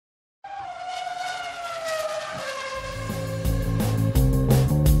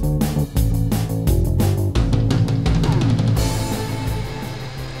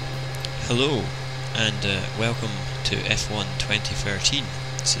Hello and welcome to F1 2013.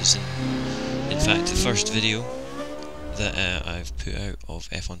 This is in fact the first video that I've put out of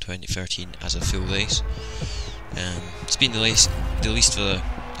F1 2013 as a full race. It's been released for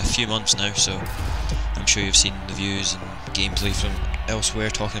a few months now, so I'm sure you've seen the views and gameplay from elsewhere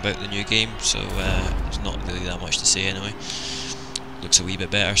talking about the new game, so there's not really that much to say anyway. Looks a wee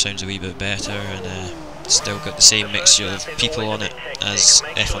bit better, sounds a wee bit better, and still got the same mixture of people on it as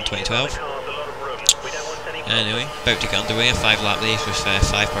F1 2012. Anyway, about to get underway, a 5-lap race with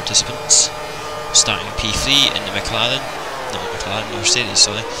 5 participants. Starting P3 in the Mercedes,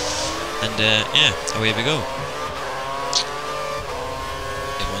 sorry. And yeah, away we go.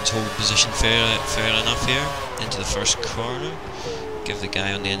 Everyone's holding position fair enough here. Into the first corner. Give the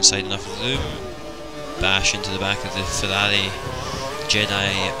guy on the inside enough room. Bash into the back of the Ferrari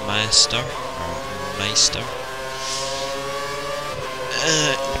Jedi Meister.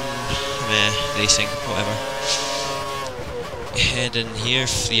 Racing, whatever. Head in here,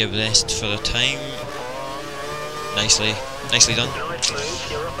 3 abreast for a time. Nicely done.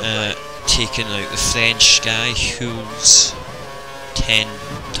 Taking out the French guy who's 10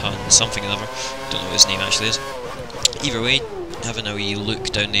 tons, something or other. Don't know what his name actually is. Either way, having a wee look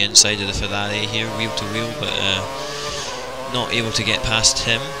down the inside of the Ferrari here, wheel to wheel, but not able to get past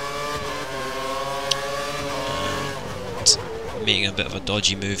him. Making a bit of a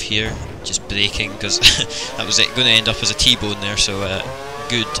dodgy move here, just braking, because that was going to end up as a T-bone there, so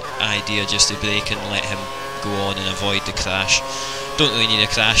good idea just to brake and let him go on and avoid the crash. Don't really need a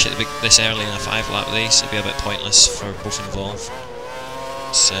crash at this early in a 5-lap race, it'd be a bit pointless for both involved.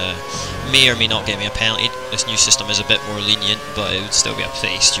 It's, may or may not get me a penalty. This new system is a bit more lenient, but it would still be a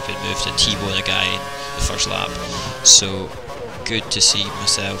pretty stupid move to T-bone a guy in the first lap, so good to see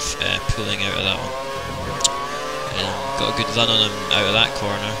myself pulling out of that one. Got a good run on him out of that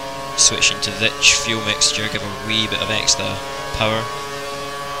corner. Switching to rich fuel mixture, give a wee bit of extra power.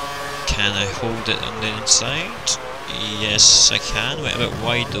 Can I hold it on the inside? Yes, I can. Went a bit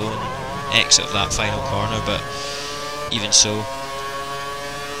wide though and exit that final corner, but even so,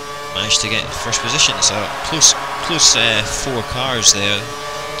 managed to get first position. So close 4 cars there.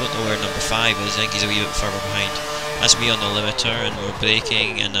 Don't know where number 5 is. I think he's a wee bit further behind. That's me on the limiter, and we're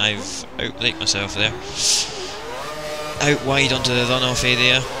braking, and I've outbraked myself there. Out wide onto the runoff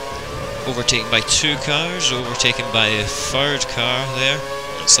area, overtaken by 2 cars, overtaken by a 3rd car there.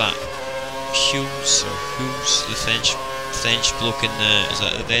 What's that? Hughes, the French bloke in the, is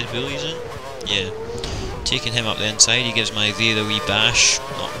that the Red Bull he's in? Yeah. Taking him up the inside, he gives my rear a wee bash,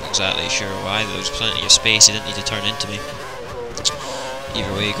 not exactly sure why, there was plenty of space, he didn't need to turn into me.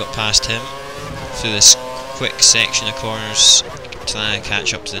 Either way, got past him, through this quick section of corners, trying to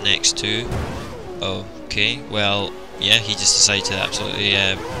catch up to the next 2. Okay, well, yeah, he just decided to absolutely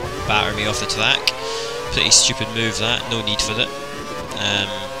batter me off the track. Pretty stupid move that, no need for it.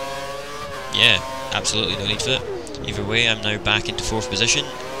 Yeah, absolutely no need for it. Either way, I'm now back into 4th position,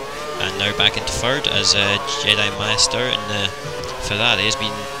 and now back into 3rd as Jedi Meister, and the Ferrari has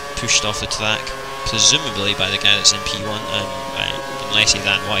been pushed off the track, presumably by the guy that's in P1, unless he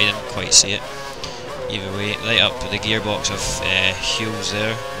ran wide, I didn't quite see it. Either way, right up with the gearbox of Hughes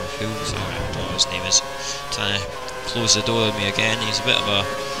there, or Hughes, I don't know what his name is, trying to close the door on me again. He's a bit of a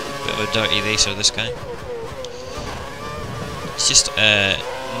dirty racer, this guy. It's just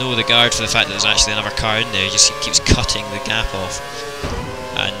no regard for the fact that there's actually another car in there. He just keeps cutting the gap off,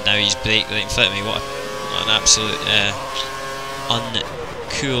 and now he's braked right in front of me. What an absolute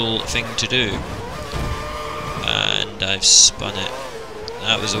uncool thing to do. And I've spun it.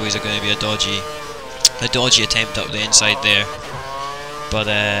 That was always going to be a dodgy attempt up the inside there, but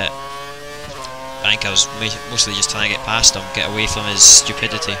I think I was mostly just trying to get past him, get away from his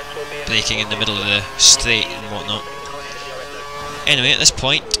stupidity, braking in the middle of the straight and whatnot. Anyway, at this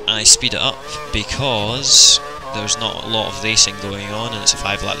point I speed it up because there's not a lot of racing going on, and it's a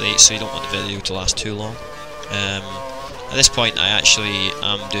 5-lap race, so you don't want the video to last too long. At this point I actually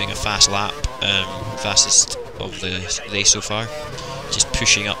am doing a fast lap, fastest of the race so far. Just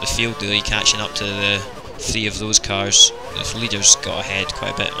pushing up the field really, catching up to the 3 of those cars. The leader's got ahead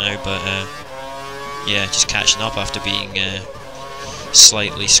quite a bit now, but yeah, just catching up after being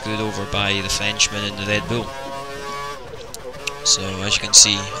slightly screwed over by the Frenchman in the Red Bull. So as you can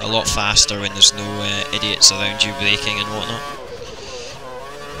see, a lot faster when there's no idiots around you braking and whatnot.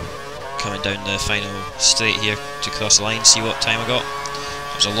 Coming down the final straight here to cross the line, see what time I got.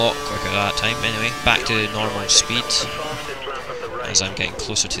 It was a lot quicker that time. Anyway, back to normal speed as I'm getting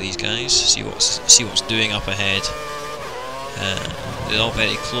closer to these guys. See what's doing up ahead. They're all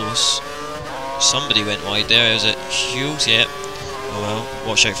very close. Somebody went wide there. Is it Hughes? Yep. Oh well,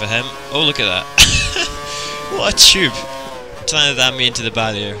 watch out for him. Oh, look at that. What a tube. Trying to ram me into the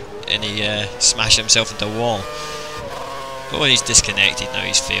barrier, and he smashed himself into a wall. Oh, and he's disconnected now,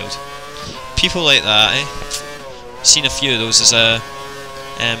 he's failed. People like that, eh? I've seen a few of those. There's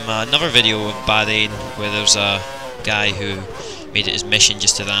another video of Bahrain where there's a guy who made it his mission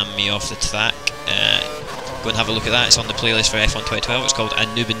just to ram me off the track. Go and have a look at that, it's on the playlist for F1 2012, it's called A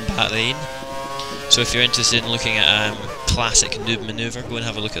Noob in Bahrain. So if you're interested in looking at classic noob manoeuvre, go and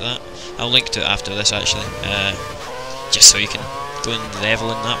have a look at that. I'll link to it after this actually, just so you can go and revel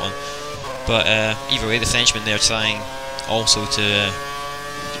in that one. But either way, the Frenchman there trying also to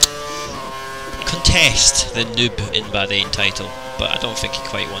contest the noob in Bahrain title, but I don't think he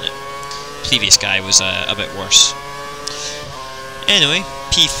quite won it. Previous guy was a bit worse. Anyway,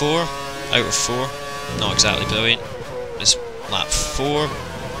 P4 out of 4, not exactly brilliant. This lap 4,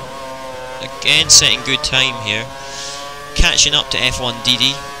 again setting good time here, catching up to F1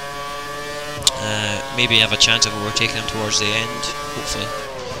 DD. Maybe have a chance of overtaking him towards the end, hopefully.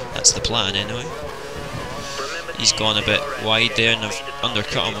 That's the plan anyway. He's gone a bit wide there and I've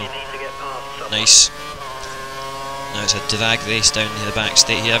undercut him. Nice. Now it's a drag race down the back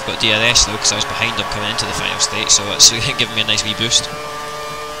straight here. I've got DRS though because I was behind him coming into the final straight, so it's giving me a nice wee boost.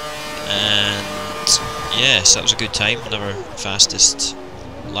 And yes, that was a good time, another fastest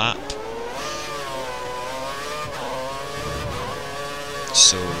lap.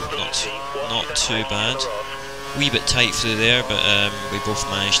 So not too bad. Wee bit tight through there, but we both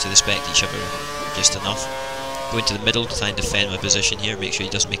managed to respect each other just enough. Go into the middle to try and defend my position here, make sure he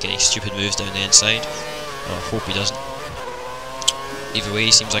doesn't make any stupid moves down the inside. Or hope he doesn't. Either way,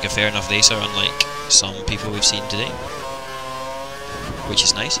 he seems like a fair enough racer, unlike some people we've seen today, which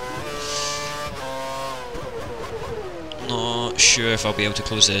is nice. Not sure if I'll be able to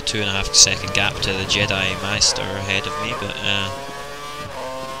close the 2.5 second gap to the Jedi Master ahead of me, but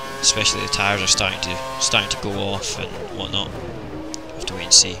especially the tyres are starting to go off and whatnot. Have to wait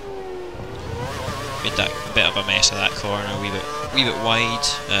and see. Made that bit of a mess of that corner, a wee bit wide.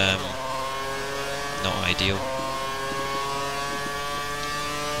 Not ideal.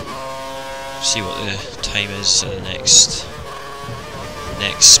 See what the time is at the next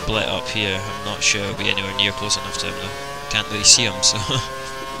split up here. I'm not sure it'll be anywhere near close enough to him though. Can't really see him, so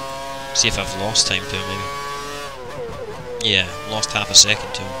see if I've lost time to him maybe. Yeah, lost half a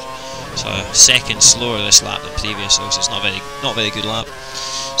second to him. So a second slower this lap than previous, so it's not very good lap.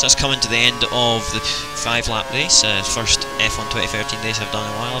 So that's coming to the end of the 5-lap race, first F1 2013 race I've done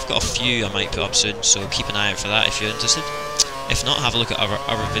in a while. I've got a few I might put up soon, so keep an eye out for that if you're interested. If not, have a look at our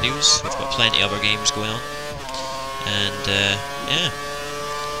other videos. We've got plenty of other games going on. And yeah,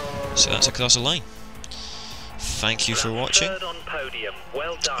 so that's across the line. Thank you for watching.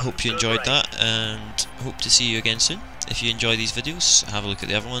 I hope you enjoyed that, and hope to see you again soon. If you enjoy these videos, have a look at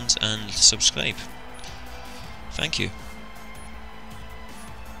the other ones and subscribe. Thank you.